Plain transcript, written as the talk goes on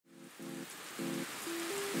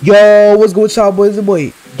Yo, what's good with y'all boys? The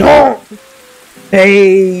boy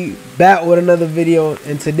Hey, back with another video,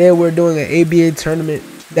 and today we're doing an ABA tournament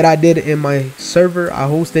that I did in my server. I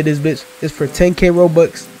hosted this bitch. It's for 10k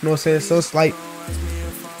Robux. You know what I'm saying? So it's like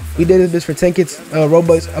we did this bitch for 10k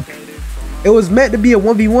Robux. It was meant to be a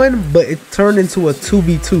 1v1, but it turned into a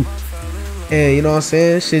 2v2. And you know what I'm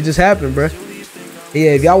saying? Shit just happened, bro.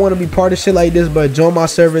 Yeah, if y'all want to be part of shit like this, but join my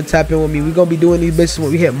server, tap in with me. We gonna be doing these bitches when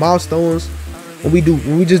we hit milestones. When we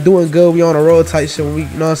just doing good, we on a roll type shit. When we, you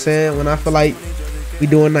know what I'm saying? When I feel like we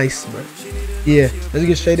doing nice, bro. Yeah, let's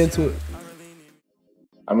get straight into it.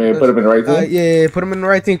 I mean, put him in the right team. Yeah, put him in the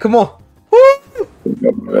right team. Come on. Woo!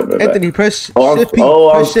 Anthony, press Shift P.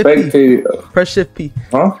 Press Shift P. Press Shift P.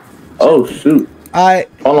 Huh? Oh shoot. Alright.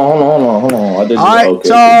 Hold on. Alright,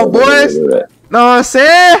 y'all boys. Know what I'm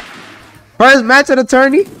saying? First match of the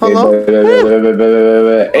tourney. Hold on.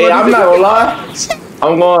 Hey, I'm not gonna lie.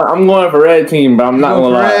 I'm going for red team, but I'm not gonna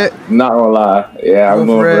lie. Not gonna lie. Yeah, I'm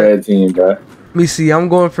going for red team, bro. Let me see. I'm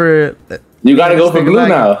going for. You gotta go for blue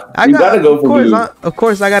now. You gotta go for blue. Of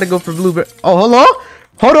course, I gotta go for blue. Oh, hold on.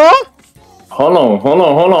 Hold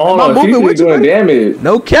on. She's doing damage.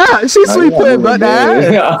 No cap. She's sweeping, but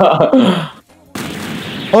that.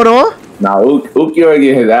 Hold on. Nah, Uki already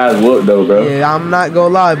get his ass whooped though, bro. Yeah, I'm not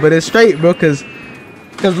gonna lie, but it's straight, bro. Cause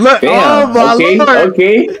look. Damn. Oh my lord.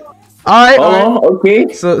 Okay. All right.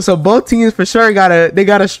 Okay. So both teams for sure got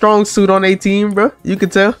a strong suit on their team, bro. You can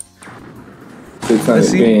tell. Let's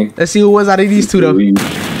see who wins out of these two though.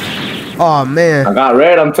 Oh man. I got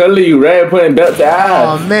red. I'm telling you, red putting belt to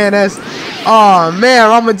ass. Oh man,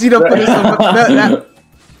 Ramajito putting some belt.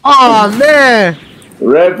 Oh man.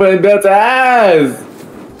 Red putting belt to ass.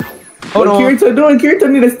 Hold on. What's Kirito doing? Kirito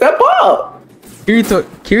need to step up.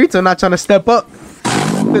 Kirito not trying to step up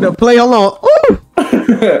to the play. Hold on. Ooh.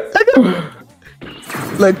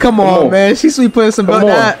 Look, come on, man. She's sweet putting some belt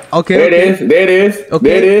that. Okay. There it is. Okay.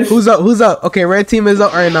 There it is. Who's up? Okay, red team is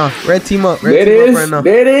up right now. Red team up. There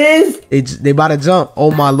it is. They about to jump.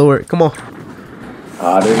 Oh my lord. Come on.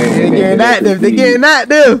 They're getting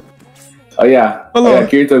active. Oh yeah. Hold on.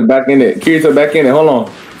 Kirito back in it. Hold on.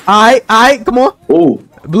 Alright, come on. Ooh.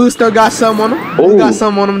 Blue still got something on him. Blue got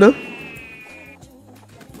something on him though.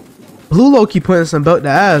 Blue low key putting some belt to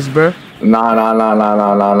ass, bro. Nah.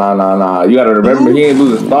 You gotta remember, he ain't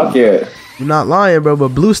losing stock yet. You're not lying, bro. But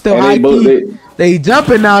Blue still high key. They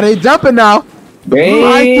jumping now. Dang. Blue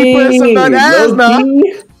high key putting some belt to ass now.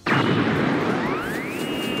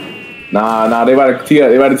 Nah. They about to tee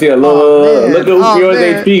up. Look at Ukio's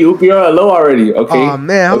HP. Ukio low already. Okay. Oh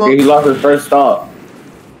man. Okay, he lost his first stop.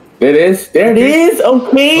 There it is.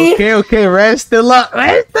 Okay. Red still up.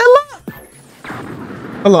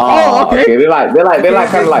 Hello. Oh, okay. They like kind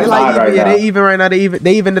of like side right now. Yeah, they even right now. They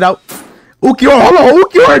evened it out. Ukio, hold on.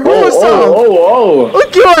 Ukio doing something.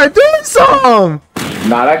 Ukio doing something.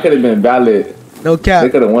 Nah, that could have been valid. No cap.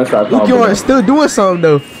 They could have one shot. Ukio still doing something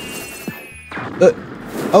though.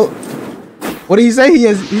 What did he say?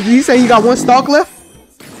 He say he got one stock left.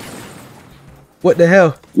 What the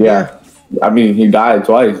hell? Yeah. I mean, he died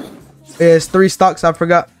twice. Yeah, it's 3 stocks. I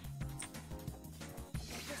forgot.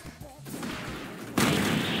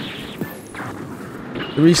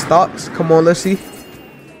 Three stocks. Come on, let's see.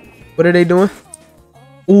 What are they doing?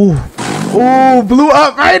 Ooh, blew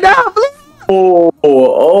up right now. Hold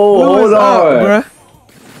on,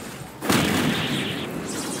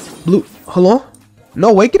 Blue, hold on. No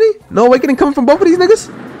awakening coming from both of these niggas.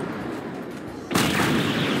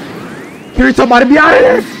 Kirito about to be out of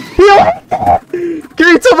there.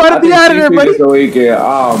 Kirito about to be out of there, buddy.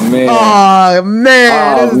 Oh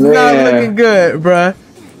man, this is not looking good, bruh.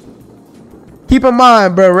 Keep in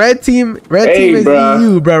mind, bro. Red team is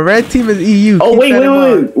EU, bro. Red team is EU. Oh, wait.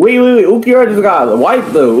 Ukio just got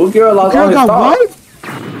wiped though. Ukio lost all his stock.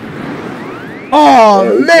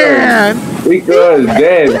 Oh man. Ukio is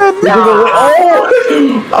dead.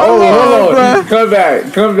 Hold on. Come back.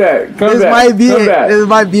 This might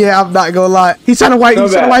be it. I'm not gonna lie. He's trying to wipe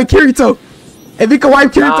Kirito. If he can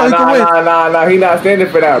wipe Kirito, he can win. Nah. He not standing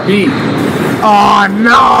for that beat. Oh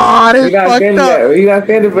no, they fucked up. He not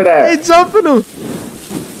standing for that. They jumping him.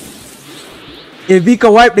 If he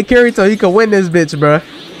can wipe the Kirito, he can win this bitch, bro.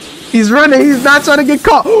 He's running. He's not trying to get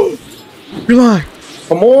caught. You're lying.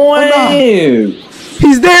 Come on.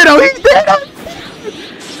 He's there though.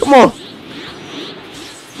 Come on.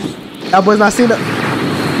 That boy's not seen it.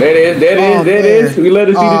 There it is. We let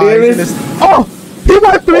him see the damage. Oh, he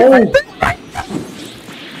wiped it.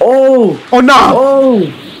 Oh no.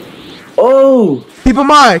 Oh. Keep in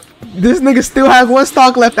mind, This nigga still has one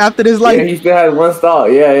stock left after this life. Yeah, he still has one stock.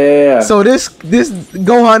 Yeah. So this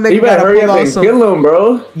Gohan nigga gotta hurry up and kill him,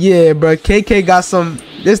 bro. Yeah, bro. KK got some.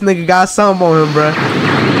 This nigga got some on him, bro.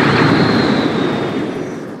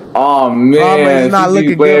 Oh man, he's not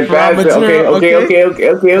looking good for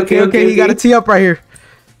Okay. He got a tee up right here.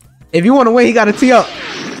 If you want to win, he got a tee up.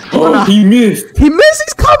 Oh, he missed. He missed.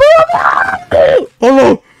 He's coming up. Hold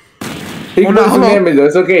on. He can do some damage though.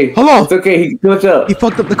 It's okay. Hold on. It's okay. He can clutch up. He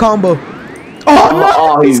fucked up the combo.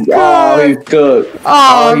 He's cooked.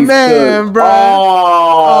 Oh man, bro.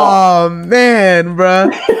 Oh man,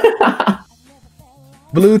 bro.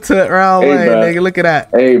 Blue to round lane, nigga. Look at that.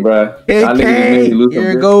 Hey, bro. KK,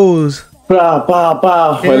 here it goes.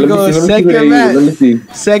 Pow. Here it goes. Second match. Let me see.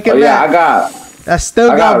 Second match. Yeah, I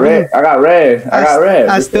got red. I got red.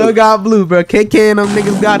 I still got blue, bro. KK and them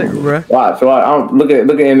niggas got it, bro. Watch. I'm look at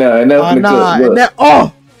in there. Hold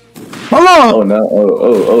on. Oh no.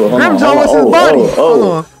 Oh. Grimjaw was his body.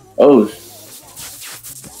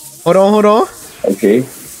 Hold on. Okay.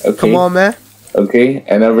 Come on, man. Okay.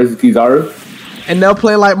 And now versus Kizaru. And they'll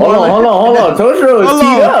play like Marlon. Hold on. Toshiro is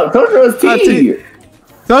teed up. Toshiro is teed.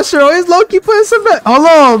 Toshiro is low-key putting some bet. Hold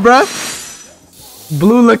on, bro.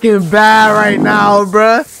 Blue looking bad right now,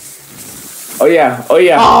 bro. Oh yeah. We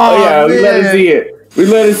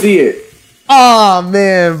let it see it. Oh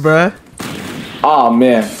man, bro. Oh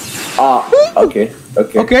man. Okay.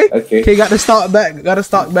 Got to stock back.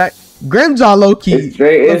 Grimjaw low-key. It's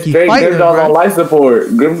straight. Grimjaw on life support.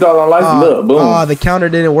 Look, boom. Oh, the counter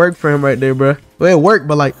didn't work for him right there, bro. Well, it worked,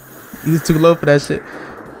 but like, he was too low for that shit.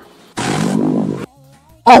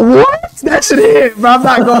 Oh, what? That shit hit, bro. I'm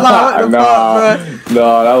not gonna lie. What the fuck, bro?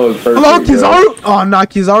 No, that was perfect. Hello, Kizaru. Oh, nah,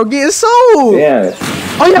 Kizaru getting sold. Yeah.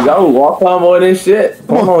 Oh, yeah. Kizaru walk combo and this shit.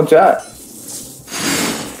 Come on, chat.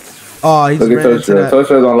 Oh, he's look at Toshiro.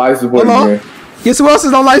 Toshiro's on life support here. Guess who else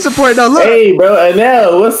is on life support though? Look. Hey, bro,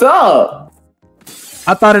 Anel, what's up?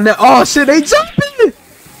 I thought Anel. Oh shit, they jumping.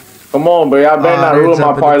 Come on, bro. Y'all better not ruin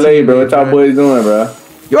my parlay, bro. What y'all boys doing, bro?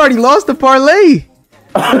 You already lost the parlay.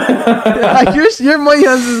 Like your money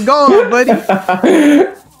is gone, buddy.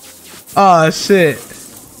 Oh shit.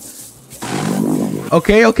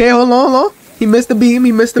 Okay. Hold on. He missed the beam.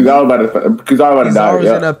 Because I was about to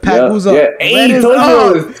die. In a pack. Who's up? Yeah. Hey,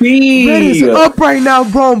 Toshiro is team. Red is up right now,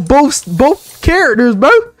 bro. Both characters,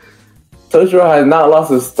 bro. Toshiro has not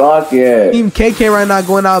lost a stock yet. Team KK right now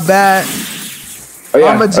going out bad.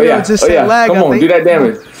 Just lag. Come on, do that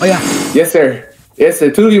damage. Oh yeah. Yes, sir.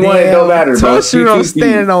 2v1, it don't matter, bro. Toshiro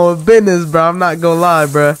standing on business, bro. I'm not gonna lie,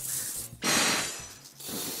 bro.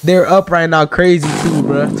 They're up right now, crazy too,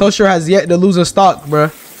 bro. Toshiro has yet to lose a stock,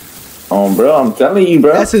 bro. Bro, I'm telling you,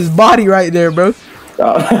 bro. That's his body right there, bro.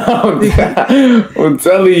 I'm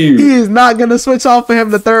telling you. He is not gonna switch off for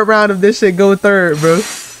him the third round if this shit go third, bro.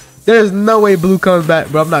 There's no way Blue comes back,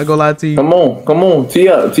 bro. I'm not gonna lie to you. Come on. Tee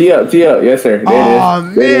up. Yes, sir. Oh,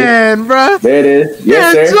 man, bro. There it is.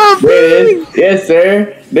 Yes, sir. There it is. Yes,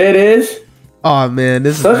 sir. There it is. Oh, man.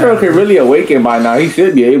 This is Toshiro can really awaken by now. He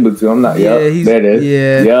should be able to. I'm not. Yeah, there it is.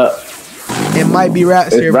 Yeah. Yup. It might be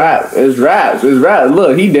raps here. It's raps.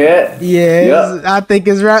 Look, he dead. Yeah, I think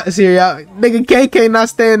it's raps here, y'all. Nigga KK not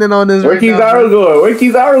standing on this. Where Kizaru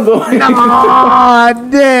going? Nah,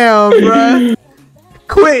 damn, bro.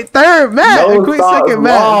 Quit third match. Quit second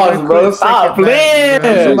match. Bro. Stop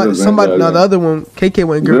playing. Somebody. No, the other one. KK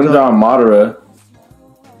went Grimjaw Madara.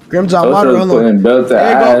 Hold on. There you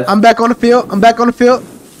go. I'm back on the field.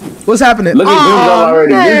 What's happening? Look at Grimjaw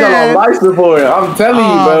already. Grimjaw on life support. I'm telling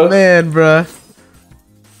you, bro. Oh, man, bro.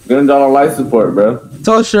 Grimjaw on life support, bro.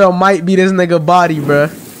 Toshiro might be this nigga body, bro.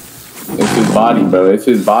 It's his body,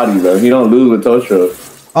 bro. He don't lose with Toshiro.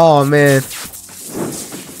 Oh, man.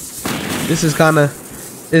 This is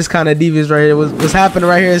kind of devious right here. What's happening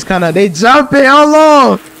right here is kind of... They jumping. Hold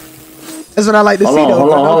on. That's what I like to see, though.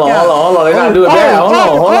 Hold on. They gotta do it bad.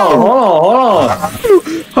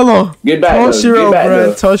 Hold on. Get back, Toshiro,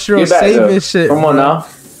 bro. Toshiro saving shit. Come on now.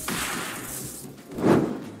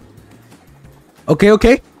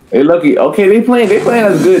 Okay. Hey, lucky. Okay, they playing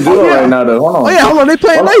as good duo right now, though. Hold on. Hold on. They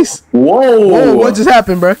playing nice. Whoa. What just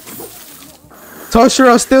happened, bro?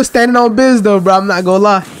 Toshiro still standing on biz, though, bro. I'm not gonna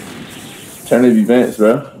lie. Turn the events,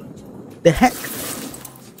 bro. The heck?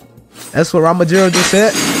 That's what Ramajiro just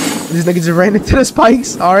said. These niggas just ran into the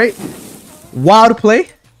spikes. All right. Wild play.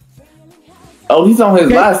 Oh, he's on his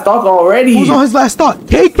last stock already. Who's on his last stock?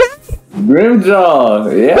 KK?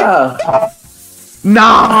 Grimjaw. Yeah.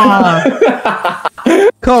 Nah.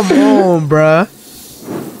 Come on, bruh.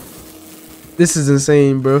 This is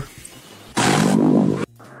insane, bro.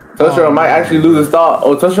 Toshiro might actually lose a stock.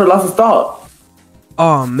 Oh, Toshiro lost a stock.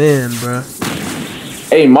 Oh, man, bruh.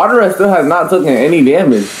 Hey, Madara still has not taken any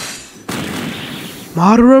damage.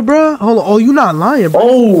 Madara, bro? Hold on. Oh, you not lying, bro.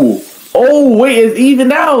 Oh, wait, it's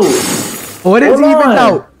even out. Oh, it is even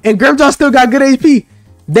out. And Grimjaw still got good HP.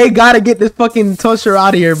 They gotta get this fucking Tosher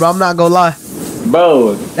out of here, bro. I'm not gonna lie.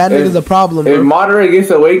 Bro. That nigga's a problem, bro. If Madara gets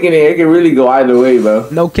awakening, it can really go either way, bro.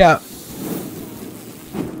 No cap.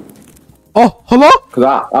 Oh, hello? Because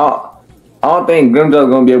I don't think Grimjaw's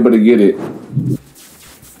gonna be able to get it.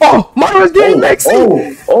 Oh, Madara's getting Lexi.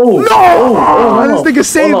 No. This nigga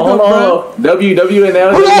saved him, bro. W and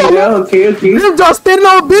L. Okay. Grimjaw standing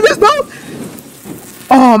on business, though.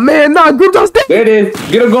 Oh man, nah, Grimjaw's dead. There it is.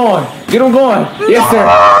 Get him going. Yes, sir.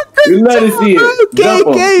 You let it see it. Jump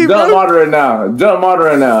Madara now.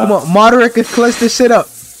 Come on, Madara can clutch this shit up.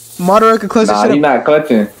 Nah, he's not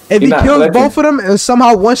clutching. If he kills both of them and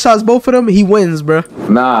somehow one-shots both of them, he wins, bro.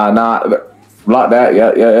 Nah. Block that.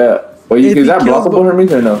 Yeah. Wait, is that blockable for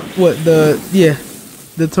me or no? What,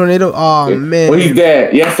 the tornado? Oh, man. Well, he's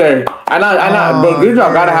dead. Yes, sir. I know. Bro,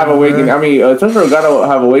 Grimjaw gotta have awakening. Bro. I mean, Tosher gotta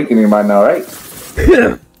have awakening by now, right?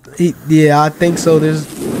 Yeah, I think so. There's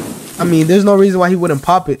no reason why he wouldn't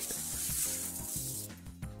pop it.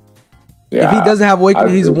 Yeah, if he doesn't have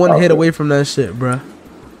awakening, he's one hit away from that shit, bro.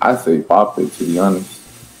 I say pop it, to be honest.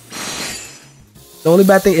 The only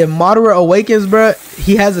bad thing, if Madara awakens, bro,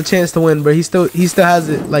 he has a chance to win, bro. He still has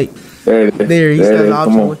it, like, there it is. He still has the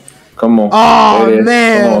option to win. Come on. Oh,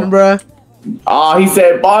 man, bro. Oh, he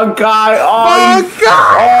said Bankai. Oh,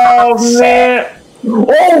 man.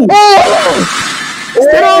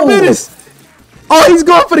 Stay on business. Oh, he's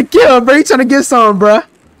going for the kill, bro. He trying to get some, bro.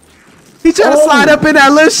 He trying to slide up in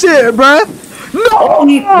that little shit, bro. No! Oh,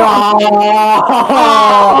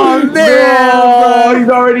 man, bro. He's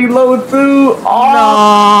already low, too.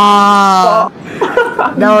 Oh.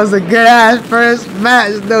 That was a good-ass first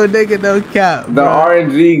match, no nigga, no cap. The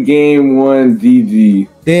RNG game won GG.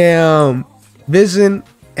 Damn. Vision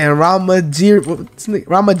and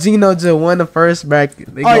Ramagino just won the first bracket.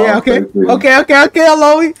 Oh, yeah, okay. Hello.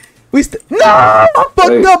 No! I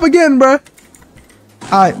fucked up again, bro.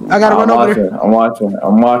 Alright, I gotta run over there. I'm watching.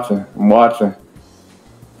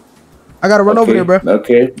 I gotta run over there, bro.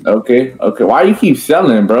 Okay. Why you keep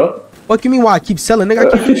selling, bro? What you mean why I keep selling,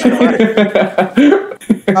 nigga? I keep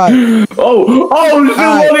Right. Oh, shit,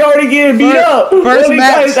 Wally already getting beat up. First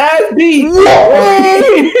match. Got his ass beat.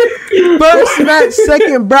 First match,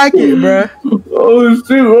 second bracket, bro. Oh,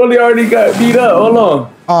 shit, Wally already got beat up. Hold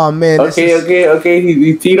on. Oh, man. Okay.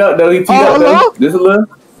 He teed up, though. Just a little.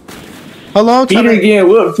 Hello? Peter getting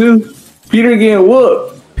whooped, too.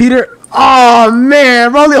 Peter. Oh,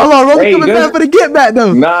 man. Rolly coming back for the get back,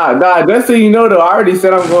 though. Nah. Just so you know, though, I already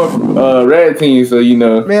said I'm going red team, so you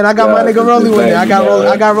know. Man, I got my nigga Rolly with it. I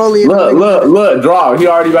got Rolly. Look, draw. He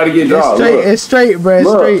already about to get drawn. It's straight, bro.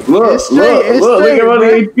 Look at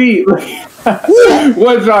Rolly feet.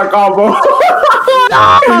 One shot combo.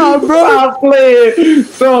 Nah, bro.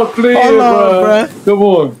 Stop playing, bro. Come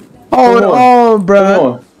on. Hold on,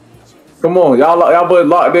 bro. Come on, y'all boys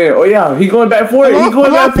locked in. Oh yeah, he going back for it. He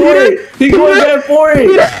going back for it.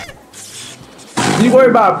 You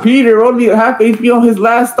worry about Peter? Only half HP on his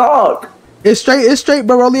last stock. It's straight,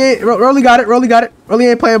 bro. Rolly got it. Rolly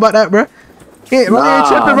ain't playing about that, bro. Rolly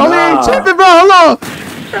ain't tripping, bro. Hold on.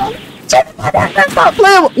 Stop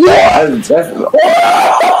playing.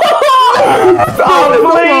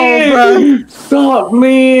 Stop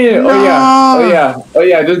playing. Oh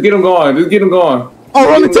yeah. Just get him going. Oh,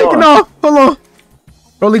 Rolly taking off. Hold on.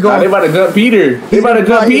 Rolly going. They about to jump Peter.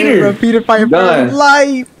 Bro. Peter fighting for his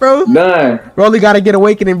life, bro. Done. Rolly got to get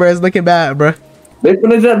awakening, bro. It's looking bad, bro. They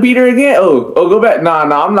finna jump Peter again? Oh, go back. Nah,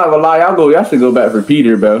 I'm not gonna lie. Y'all should go back for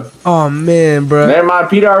Peter, bro. Oh, man, bro. Never mind.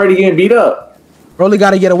 Peter already getting beat up. Rolly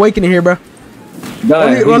got to get awakening here, bro.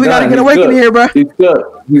 Done. Rolly got to get awakening here, bro. He's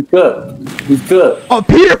cooked. Oh,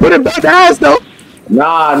 Peter put him back to ass, though.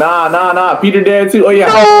 Nah. Peter dead too. Oh yeah.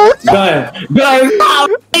 No. Done.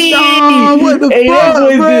 What the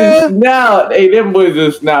fuck, bro? Hey, them boys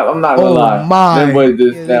just snapped. I'm not gonna lie. My. Them boys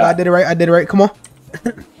just snapped. I did it right. Come on.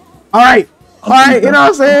 All right. You know what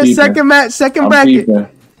I'm saying? Second match, second bracket.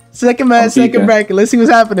 Second match, second bracket. Let's see what's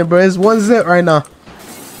happening, bro. It's 1-0 right now.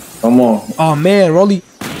 Come on. Oh man, Rolly.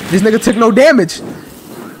 This nigga took no damage.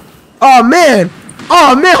 Oh man.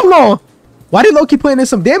 Hold on. Why did Loki putting in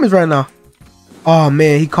some damage right now? Oh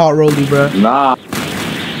man, he caught Rolly, bro. Nah.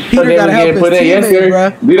 Peter gotta help his teammate, bro.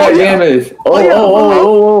 Do that damage. Okay.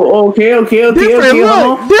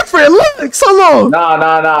 Different looks. Hold on. Nah.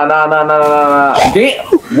 Damn.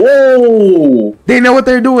 Whoa. They know what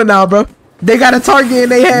they're doing now, bro. They got a target in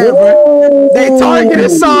their head, bro. They targeted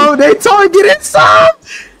some.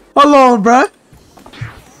 Hold on, bro.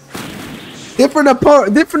 Different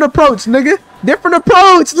approach, nigga. Different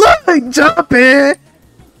approach. Look, jumping.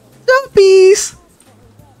 Jumpies.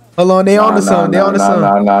 Hold on, they on to something. They on to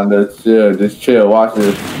something. Nah, just chill. Watch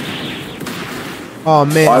this. Oh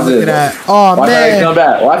man, watch look this. at that. Oh watch man. Watch how they come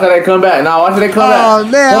back. Watch how they come back. Nah, watch how they come back. Oh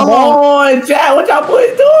man. Come on, chat. What y'all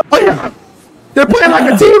boys doing? Oh yeah. They're playing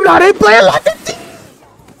like a team now. They playing like a team.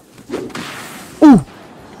 Ooh.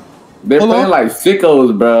 They're playing like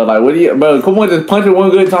sickos, bro. Like, what do you, bro? Come on, just punch it one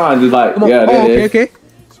good time. Just like, yeah, okay.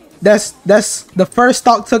 That's the first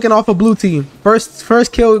stock taken off of blue team.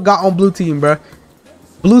 First kill got on blue team, bro.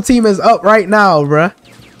 Blue team is up right now, bro.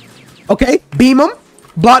 Okay, beam them.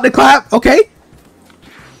 Block the clap. Okay.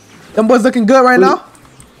 Them boys looking good right now.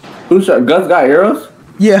 Who shot? Gus got arrows?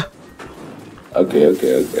 Yeah. Okay.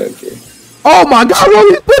 Oh my God,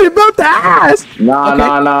 Rolly put him up the ass. Nah.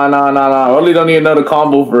 Rolly don't need another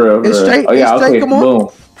combo for real. It's straight. Oh yeah, it's straight. okay. Come on.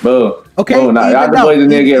 Boom. Okay. Boom. Now y'all the boys in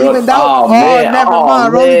there get even out. Oh man. Never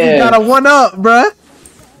mind. Rolly, you got a 1-up, bruh.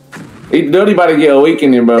 He dirty about to get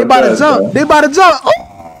awakening, bro. They about to jump. They about to jump. Oh.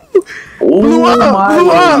 Blew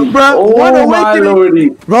up, bro. Oh, One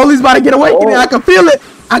awakening. Rolly's about to get awakening. I can feel it.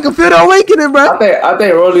 I can feel the awakening, bro. I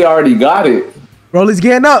think Rolly already got it. Rolly's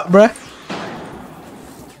getting up, bro.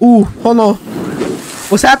 Ooh, hold on.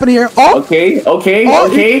 What's happening here? Oh. Okay.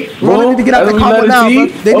 Rolly need to get out the combo now, bro.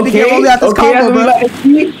 They need to get Rolly out this combo, bro.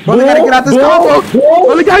 Rolly gotta get out this combo.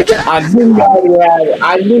 Rolly gotta get out.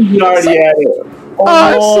 I knew you already had it.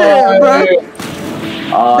 Oh shit, bro.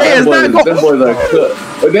 Them boys are cooked.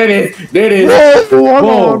 There it is.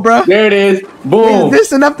 Boom, bro. There it is. Boom. Is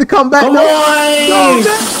this enough to come back? Come on.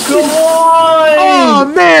 Oh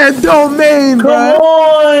man, domain, bro. Come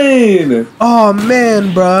on. Oh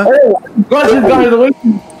man, bro. Gus just got his away.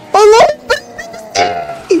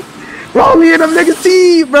 Rolly and them niggas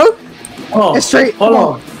team, bro. It's straight. Hold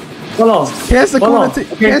on. Can't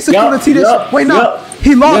Sakuna T this. Wait, no.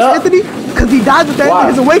 He lost Anthony because he died with that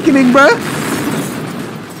nigga's awakening, bro.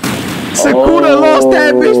 Sakuna lost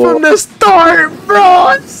that bitch from the start,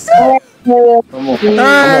 bro.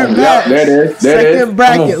 There it is. Second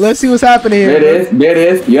bracket. Let's see what's happening here. There it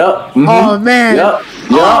is. Yup. Oh man. Yup.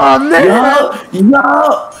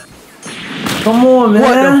 Come on, man.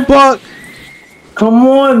 What the fuck? Come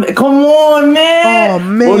on, man. Oh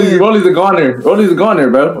man. Rolly's a goner, bro. Rolly's a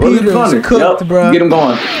goner. Cooked, bro. Get him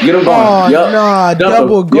going. Oh, nah,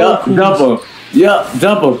 double Goku. Jump him.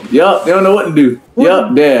 Yup. They don't know what to do.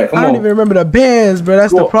 Yup, there. Come on. I don't even remember the bands, bro.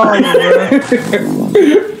 That's the problem, bro.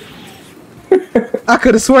 I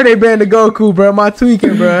could have sworn they banned the Goku, bro. My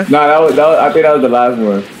tweaking, bro. Nah, that was. I think that was the last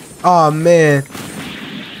one. Oh man.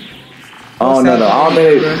 Oh no.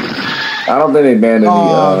 I don't think they banned any.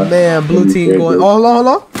 Oh man, blue team going. Oh, hold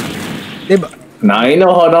on. Nah, ain't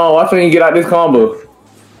no hold on. Watch when you get out this combo.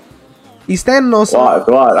 He's standing on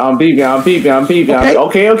something. What? I'm peeping. Okay.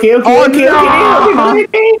 Okay.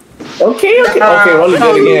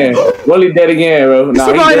 Rolly dead again, bro.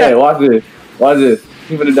 Nah, he's dead. Watch this.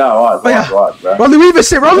 He's gonna die. Watch, bro. Rolly weaving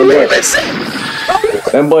shit.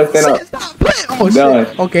 Them boys stand up. Oh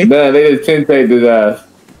shit. Okay. Done. They just chin taped his ass.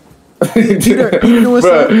 Peter doing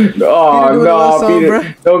something? Oh no,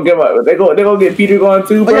 Peter! Don't give up. They gonna get Peter going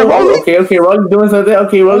too, bro. Okay. Rolly's doing something.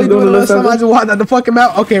 Okay, Rolly's doing a little something. I just walked out the fucking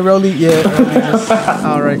mouth. Okay, Rolly. Yeah.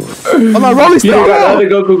 All right. Hold on, Rolly's still got the other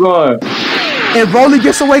Goku going. And Rolly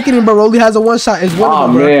gets awakening, but Rolly has a one shot. It's one Oh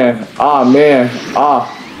man.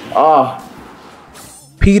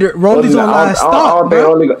 Peter, Rolly's on last stop, bro. I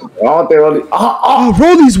don't think Rolly. Oh,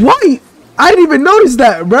 Rolly's white. I didn't even notice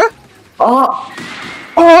that, bro.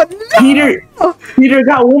 Oh no! Peter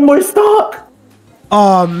got one more stock.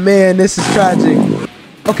 Oh man, this is tragic.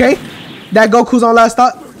 Okay, that Goku's on last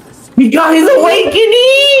stop. He got his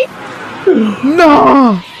awakening.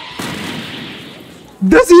 No.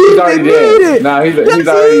 Does he even need it? Nah, he's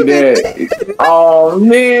already dead. Oh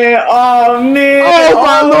man! Oh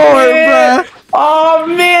my lord, bro! Oh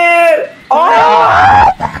man!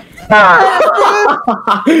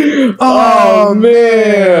 Oh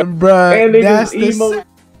man, bro. That's the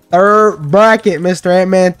third bracket, Mr.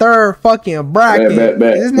 Ant-Man. Third fucking bracket.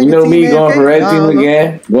 Bet. You know me going for red team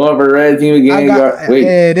again.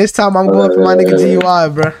 Yeah, this time I'm going for my nigga GUI,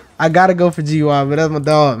 bro. I gotta go for GUI, but that's my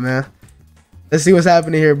dog, man. Let's see what's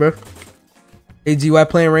happening here, bro. Hey, GUI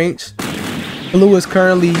playing range. Blue is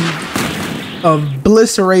currently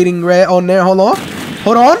obliterating red on there. Hold on.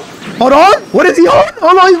 What is he on?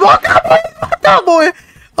 Hold on, he's walk cowboy.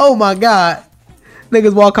 Oh my god.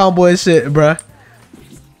 Niggas walk cowboy shit, bruh.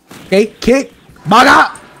 Okay, kick.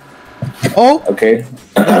 Baga. Oh. Okay.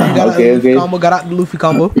 Okay. Combo, got out the Luffy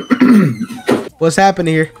combo. What's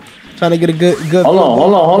happening here? Trying to get a good.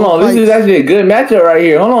 Hold on. This is actually a good matchup right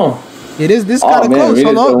here. Hold on. It is this kind of close.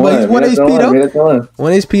 Hold on, but he's 1 HP though.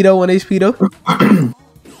 1 HP though. 1 HP though.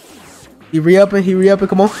 He re-upping.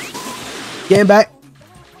 Come on, getting back.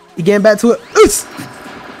 He getting back to it. Oops.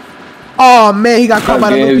 Oh man, he got caught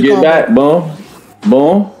by the Luffy combo. Back. Boom,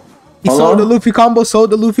 boom. He sold the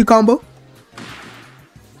Luffy combo.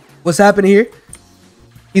 What's happening here?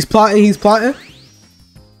 He's plotting.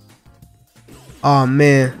 Oh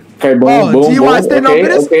man. Okay, boom, boom, GY standing on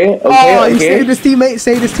business. Okay. He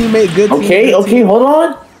saved his teammate. Good. Okay, hold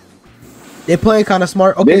on. They're playing kind of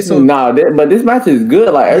smart. Okay, but this match is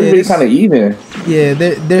good. Like everybody's kind of even. Yeah,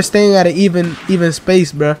 they're staying at an even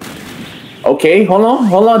space, bro. Okay, hold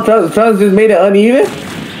on. Trunks just made it uneven.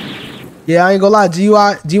 Yeah, I ain't gonna lie.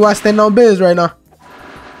 GY standing on biz right now.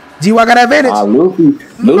 GY got advantage.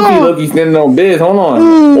 Luffy standing on biz. Hold on.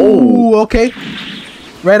 Ooh, okay.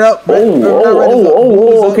 Right up.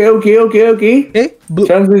 Okay. Okay.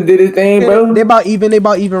 Trunks just did his thing, bro. They about even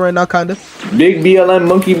right now, kinda. Big BLM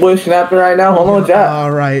monkey boy snapping right now. Hold on, Jack.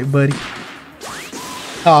 All right, buddy.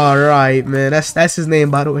 All right, man. That's his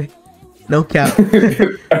name, by the way. No cap. Come on,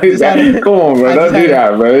 bro. Don't do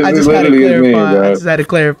that, bro. I just had to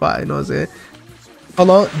clarify. You know what I'm saying? Hold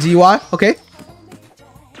on, GY. Okay.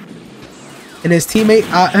 And his teammate,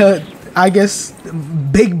 I guess,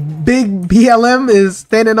 big BLM is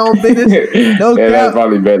standing on business. No cap. That's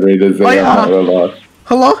probably better than saying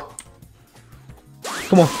Hello?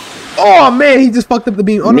 Come on. Oh man, he just fucked up the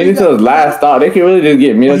beam. Minato's last stop. They can really just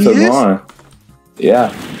get Minato on.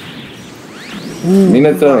 Yeah.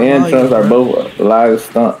 Minato and Trunks are both last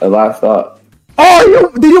stop.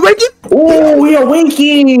 Oh, did you wake it? Oh, we are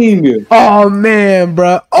waking. Oh man,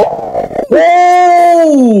 bro. Oh.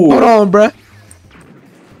 Hold on, bro.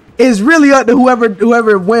 It's really up to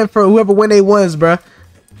whoever win they wins, bro.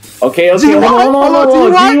 Okay. Hold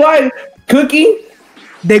on. GY Cookie.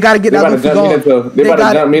 They gotta get that Luffy going.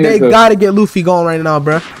 They gotta get Luffy going right now,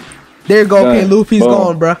 bro. There you go. Okay, Luffy's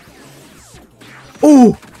going, bro.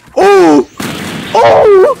 Ooh.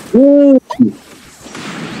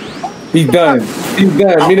 He's done.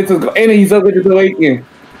 Minato's going. And he's so good to awaken.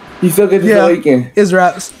 It's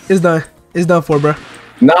wraps. It's done. It's done for, bro.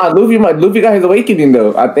 Nah, Luffy got his awakening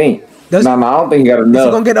though, I think. I don't think he got enough. Is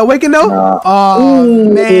he gonna get awakened though? Nah.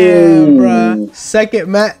 Oh man, bro.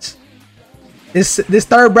 Second match. This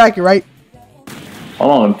third bracket, right?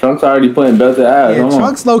 Hold on, Trunks already putting belted ass. Yeah,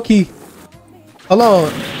 Trunks low key. Hold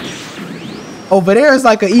on. Over there is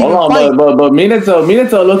like an even fight. But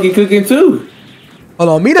Minato low key cooking too. Hold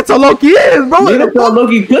on, Minato low key is, bro. Minato low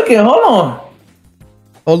key cooking. Hold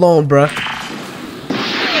on, bro.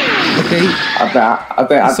 Okay. I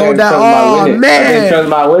think so that, oh man. Trunks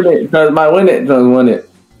might win it.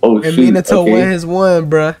 Oh and shoot. Minato win his one,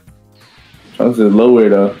 bro. Trunks is lower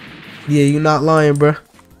though. Yeah, you not lying, bro.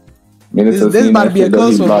 This is about to be a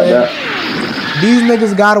close one, man. These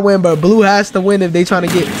niggas gotta win, but Blue has to win if they trying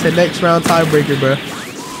to get to next round tiebreaker, bro.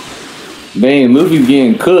 Dang, Luffy's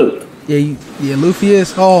getting cooked. Yeah, Luffy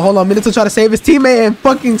is. Oh, hold on. Minato try to save his teammate and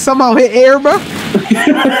fucking somehow hit air, bro.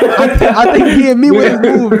 I think he and me with his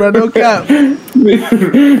move, bro. No cap.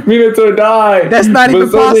 Minato died. That's not even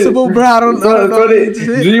possible, bro. I don't know.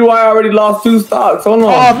 GY already lost 2 stocks. Hold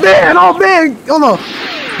on. Oh man. Hold on.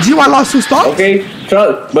 GY lost 2 stocks? Okay,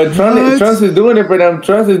 Trunks is doing it for them.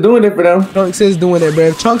 Trunks is doing it, bro.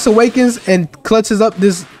 If Trunks awakens and clutches up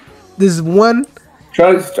this one.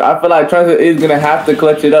 Trunks, I feel like Trunks is gonna have to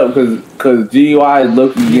clutch it up because GY is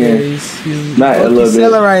looking again. He's not a little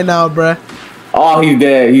bit right now, bro. Oh, he's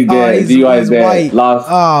dead. GY is dead. White. Lost.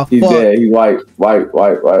 Oh, he's fuck. dead. He's white.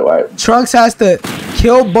 Trunks has to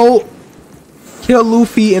kill Bolt, kill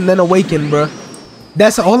Luffy, and then awaken, bro.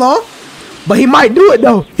 Hold on. But he might do it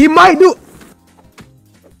though.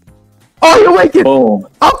 Oh, he awakened. Boom.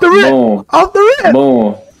 Off the rip.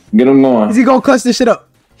 Boom. Get him going. Is he gonna clutch this shit up?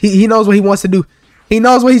 He knows what he wants to do. He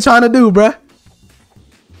knows what he's trying to do, bruh.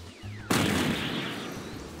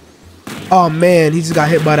 Oh man, he just got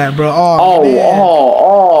hit by that, bro.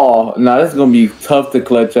 Oh. Nah, this is gonna be tough to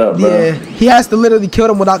clutch up, bro. Yeah, he has to literally kill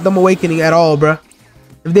them without them awakening at all, bro.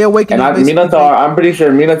 If they awaken, and I'm pretty sure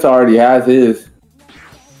Minato already has his.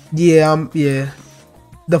 Yeah, yeah.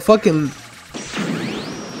 The fucking,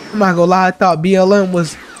 I'm not gonna lie, I thought BLM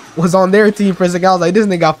was on their team for a second. I was like, this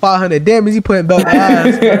nigga got 500 damage. He putting belt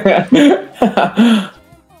ass.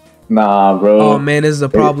 Nah, bro. Oh man, this is a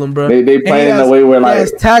problem, bro. They playing in a way where like he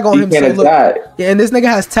has tag on him. Can't so attack. Look, yeah, and this nigga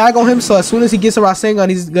has tag on him. So as soon as he gets a Rasengan,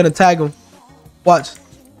 he's gonna tag him. Watch.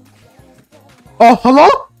 Oh, hello?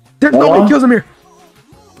 There's nobody kills him here.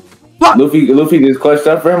 What? Luffy just clutched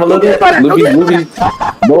up for him a little bit. Luffy,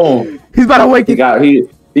 boom. He's about to awaken.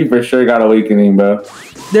 He for sure got awakening, bro.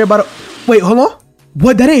 They're about to wait. Hold on.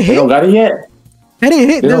 What? That ain't hit? They don't got it yet. That ain't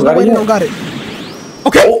hit. There's no way they don't got it.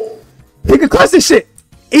 Okay. Oh. He can clutch this shit.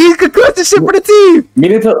 He can clutch this shit for the team.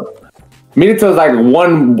 Minato's like a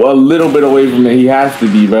little bit away from it. He has to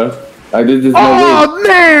be, bro. Like, there's just no way.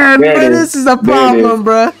 Man, bro, this is a problem,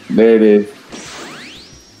 bro. There it is.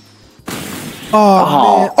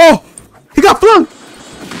 Oh, man. Oh, he got flung.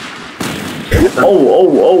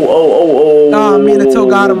 Oh. Minato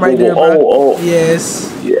got him right there, bro. Yes.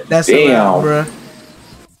 Yeah. That's damn, bro.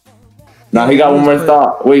 Nah, he got one more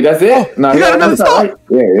stop. Wait, that's it? Nah, he got another stop. Right?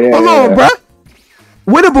 Yeah. Hold on, bro.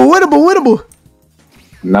 Winnable.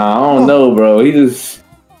 Nah, I don't know, bro. He just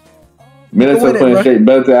Minato putting straight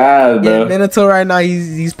belt to ass, bro. Yeah, Minato right now,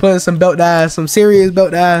 he's putting some belt to ass, some serious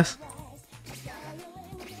belt to ass.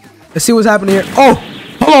 Let's see what's happening here. Oh,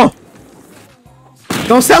 hold on.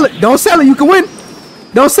 Don't sell it. You can win.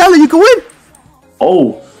 Don't sell it. You can win.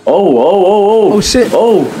 Oh shit.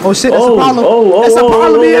 Oh shit. That's a problem. That's a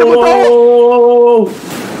problem. He hit him with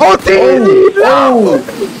the no.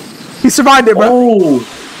 He survived it, bro.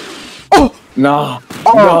 Oh. Nah.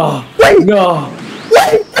 Wait. No.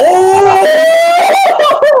 Wait.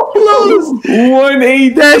 Close. 180.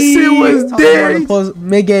 That shit was dead.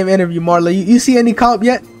 Mid-game interview, Marla. You see any comp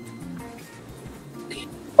yet?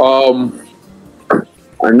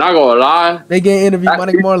 I'm not gonna lie. Mid-game interview, my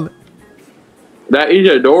nigga Marla. That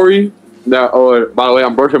Itadori, by the way,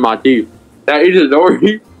 I'm brushing my teeth. That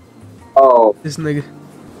Itadori, this nigga.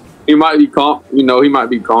 He might be comp, he might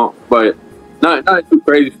be comp, but not too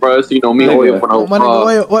crazy for us, me and Oil.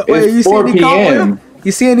 What, you see any comp, Oil?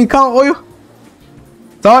 You see any comp, Oil?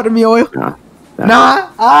 Talk to me, Oil.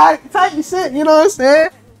 Nah. Alright, type your shit, you know what I'm saying?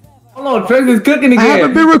 Hold on, Trez is cooking again. I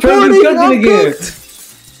haven't been recording.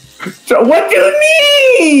 What you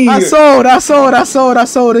need? I sold.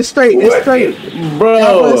 It's straight. Bro. I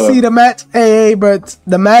want to see the match. Hey, but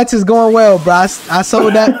the match is going well, bro. I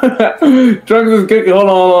sold that. Trunks is cooking. Hold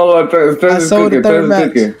on. Trunks I sold the third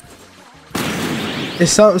match.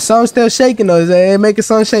 It's something still shaking though. It's making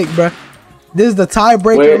something shake, bro. This is the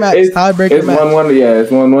tiebreaker match. It's 1-1. Yeah,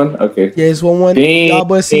 it's 1-1. Okay. Yeah, it's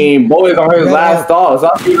 1-1. Boy's on his last thought.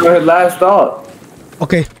 Sasuke's on his last thought.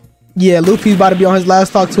 Okay. Yeah, Luffy's about to be on his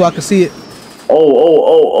last talk too. I can see it.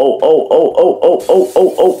 Oh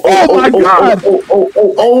my god!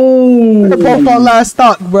 They're both on last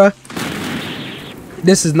stock, bro.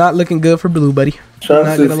 This is not looking good for Blue, buddy.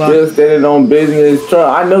 Trunks is still standing on business.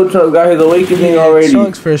 I know Trunks got his awakening already.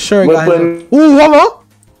 Trunks for sure got his. Ooh, hold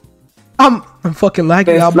on. I'm fucking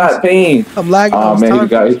lagging. It's not pain. I'm lagging. Oh man, he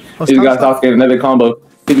got Sasuke in another combo.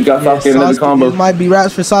 He just got Sasuke in another combo. It might be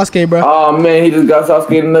raps for Sasuke, bro. Oh man, he just got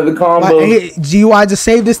Sasuke in another combo. GY just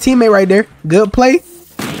saved his teammate right there. Good play.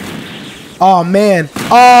 Oh man,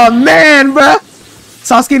 bro.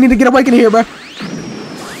 Sasuke need to get awakened here, bro.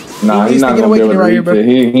 Nah, he's not gonna get awakened right here, bro.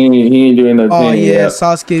 He ain't doing nothing. Oh yeah,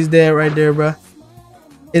 Sasuke's dead right there, bro.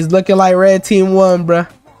 It's looking like red team won, bro.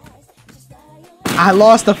 I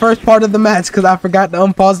lost the first part of the match because I forgot to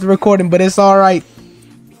unpause the recording, but it's all right.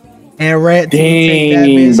 And red team take that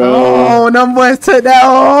bitch. Bro. Oh, them boys took that.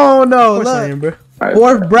 Oh no, look, bro.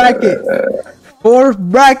 Fourth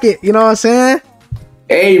bracket. You know what I'm saying?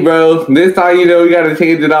 Hey, bro. This time we gotta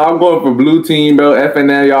change it out. I'm going for blue team, bro.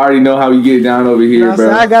 FNL, you already know how we get down over here,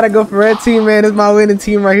 bro. I gotta go for red team, man. It's my winning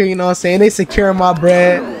team right here. You know what I'm saying? They securing my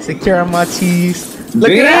bread, securing my cheese. Look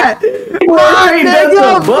at that. Right, that's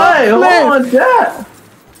a butt. Hold on, that.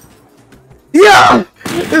 Yeah,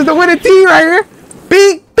 this is the winning team right here.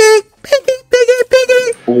 Big.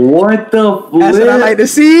 What the flip? That's what I like to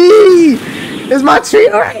see. It's my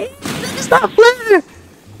treat right here. Stop playing.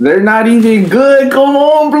 They're not even good. Come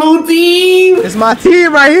on, blue team. It's my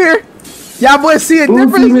team right here. Y'all boys see it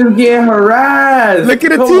different. Blue team is getting harassed. Look at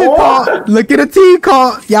the team call. Look at the team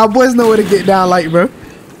call. Y'all boys know what to get down like, bro.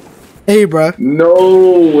 Hey, bro. No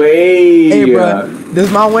way. Hey, bro. This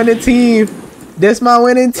is my winning team. This my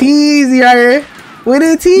winning team right here.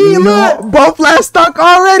 Winning team. No. Look, both last stock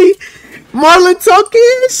already. Marlon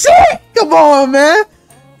talking shit. Come on, man.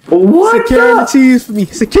 What? Secure the cheese for me.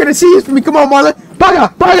 Secure the cheese for me. Come on, Marlon. Baga.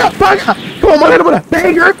 Come on, Marlon.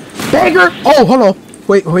 Banger. Oh, hold on.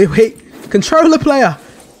 Wait. Controller player.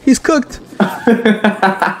 He's cooked.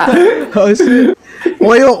 Oh, shit.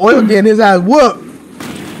 Oil getting his ass whooped.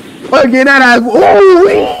 Oil getting that ass whooped.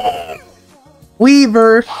 Oh,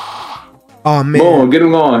 Weaver. Oh, man. Boom, get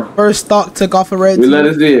him going. First stock took off a red team. We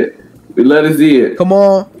let us see it. Come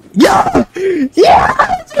on. Yeah.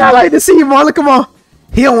 I like to see you, Marlon. Come on.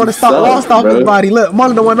 He don't want to stop lost off his body. Look,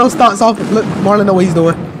 Marlon don't want no stocks off. Look, Marlon know what he's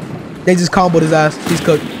doing. They just comboed his ass. He's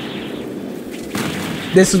cooked.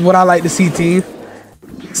 This is what I like to see, team.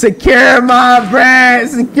 Secure my bread.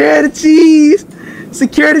 Secure the cheese.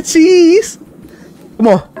 Secure the cheese. Come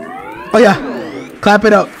on. Oh yeah. Clap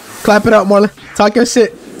it up. Clap it up, Marlon. Talk your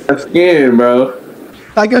shit. That's skin, bro.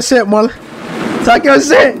 Talk your shit, Marlon. Talk your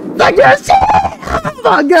shit. Talk your shit. Oh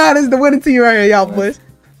my God, it's the winning team right here, y'all boys.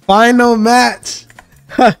 Final match.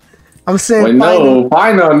 I'm saying Wait, final. No,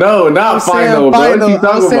 final, no, not final, bro. What you talking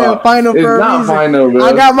I'm saying about? final It's for a not reason. final, bro.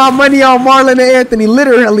 I got my money on Marlon and Anthony,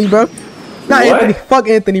 literally, bro. Not What? Anthony. Fuck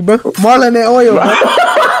Anthony, bro. Marlon and Oil, bro.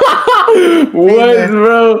 What, man.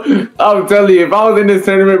 bro? I'm telling you, if I was in this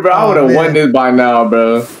tournament, bro, I would have man. won this by now,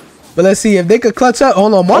 bro. But let's see if they could clutch up.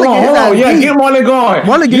 Hold on, Marlon. Hold on, yeah, get Marlon going.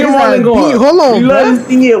 Marlon get his ass Marlon going. beat. Hold on, we bro. love to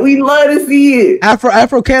see it. We love to see it.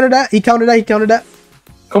 Afro countered that. He countered that. He countered that.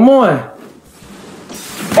 Come on.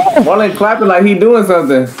 Marlon clapping like he doing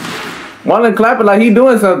something. Marlon clapping like he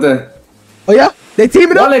doing something. Oh yeah, they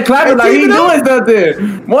teaming up. Marlon clapping like he doing something.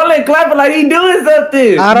 Marlon clapping like he doing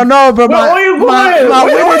something. I don't know, bro. Where you going?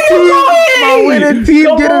 My winning team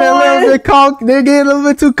Come getting a little on. bit cocky. They're getting a little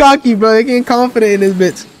bit too cocky, bro. They're getting confident in this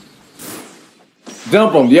bitch.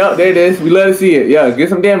 Jump him. Yup, there it is. We love to see it. Yeah, get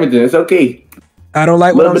some damage in. It's okay. I don't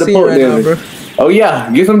like what I'm seeing right now, bro. Oh yeah,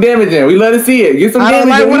 get some damage in. We love to see it. Get some I don't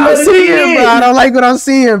damage like in. what I'm seeing, bro. I don't like what I'm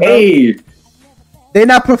seeing, bro. Hey, They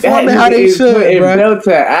not performing how they should, bro. Belt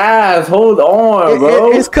to ass. Hold on,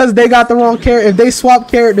 bro. It's because they got the wrong character. If they swap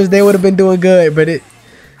characters, they would have been doing good. But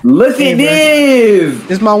Look at this.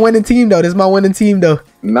 This is my winning team, though. This is my winning team, though.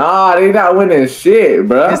 Nah, they not winning shit,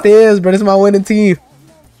 bro. Yes, they is, bro. This is my winning team.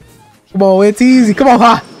 Come on, win easy. Come on,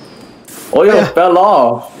 ha. Oil fell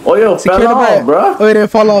off. Oil fell off, bro. Oh, he didn't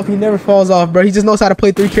fall off. He never falls off, bro. He just knows how to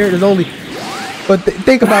play 3 characters only. But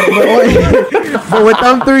think about it, bro. But with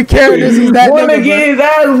them 3 characters, he's that Wanna nigga, get his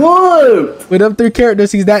ass whooped. With them 3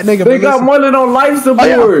 characters, he's that nigga. They got Marlon on life support.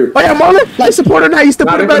 Oh yeah, Marlon, life support or not? You still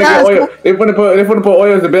Nah, put they him back finna ass. they finna put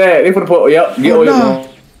Oil in the bed. They finna put get Oil no. gone.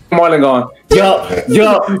 Marlon gone. Yup.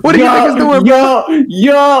 What are you niggas doing, bro?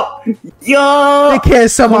 Yup. They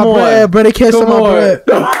can't sell my bread, bro. They can't sell my bread.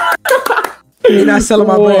 They're not selling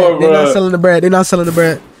my bread. They're not selling the bread. They're not selling the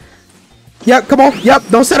bread. Yep, come on. Yep,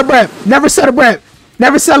 don't sell the bread. Never sell the bread.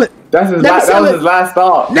 Never sell it. That was his last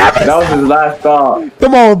thought. That was his last thought.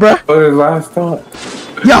 Come on, bro. That was his last thought.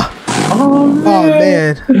 Yeah. Oh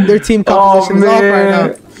man. Their team composition is off right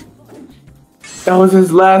now. That was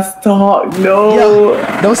his last thought. No.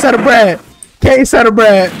 Yeah. Don't sell the bread. Can't sell the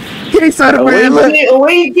bread. Can't sell the bread.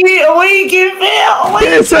 Awaken, Phil.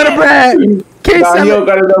 Can't sell the bread. Can't sell it. He don't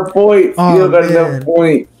got enough points. Oh, he don't got enough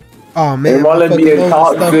points. Oh man, and Marlon being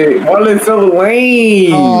toxic. Marlon's so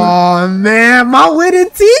lame. Oh man, my winning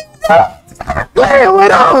team. Man, what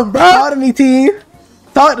on, bro? Talk to me, team.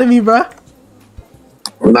 Talk to me, bro.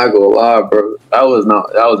 I'm not gonna lie, bro. That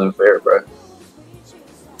wasn't fair, bro.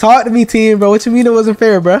 Talk to me, team, bro. What you mean it wasn't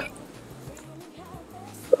fair, bro?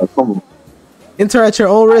 Come on. Enter at your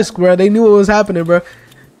own risk, bro. They knew what was happening, bro.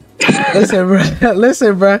 Listen, bro.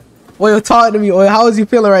 Listen, bro. Oil, talk to me, Oil. How was you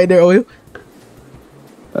feeling right there, Oil?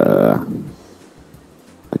 I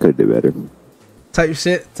could do better. Type your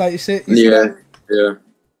shit. Type your shit. Yeah.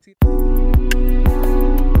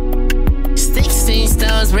 16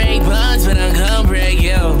 stones break bones, but I'm gon' break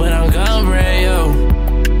you.